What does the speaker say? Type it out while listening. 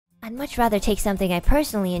I'd much rather take something I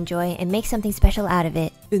personally enjoy and make something special out of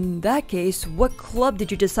it. In that case, what club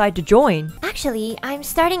did you decide to join? Actually, I'm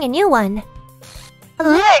starting a new one. A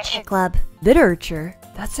literature club. Literature?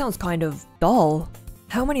 That sounds kind of dull.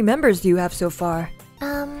 How many members do you have so far?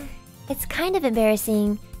 It's kind of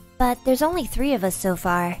embarrassing, but there's only 3 of us so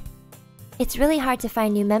far. It's really hard to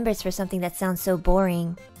find new members for something that sounds so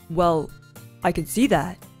boring. Well, I can see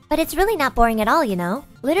that. But it's really not boring at all, you know?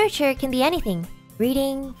 Literature can be anything.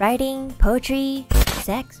 Reading, writing, poetry,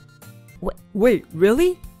 sex. Wait,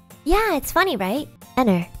 really? Yeah, it's funny, right?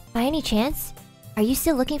 Enna, by any chance, are you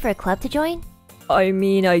still looking for a club to join? I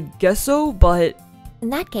mean, I guess so, but... In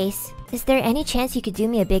that case, is there any chance you could do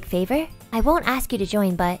me a big favor? I won't ask you to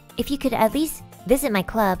join, but if you could at least visit my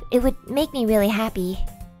club, it would make me really happy.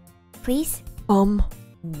 Please?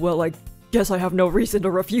 Well, I guess I have no reason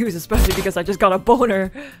to refuse, especially because I just got a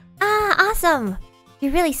boner. Ah, awesome!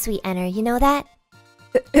 You're really sweet, Enna, you know that?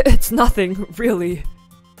 It's nothing, really.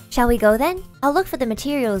 Shall we go then? I'll look for the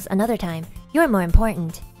materials another time. You're more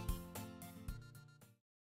important.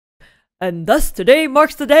 And thus today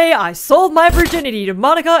marks the day I sold my virginity to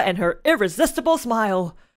Monica and her irresistible smile.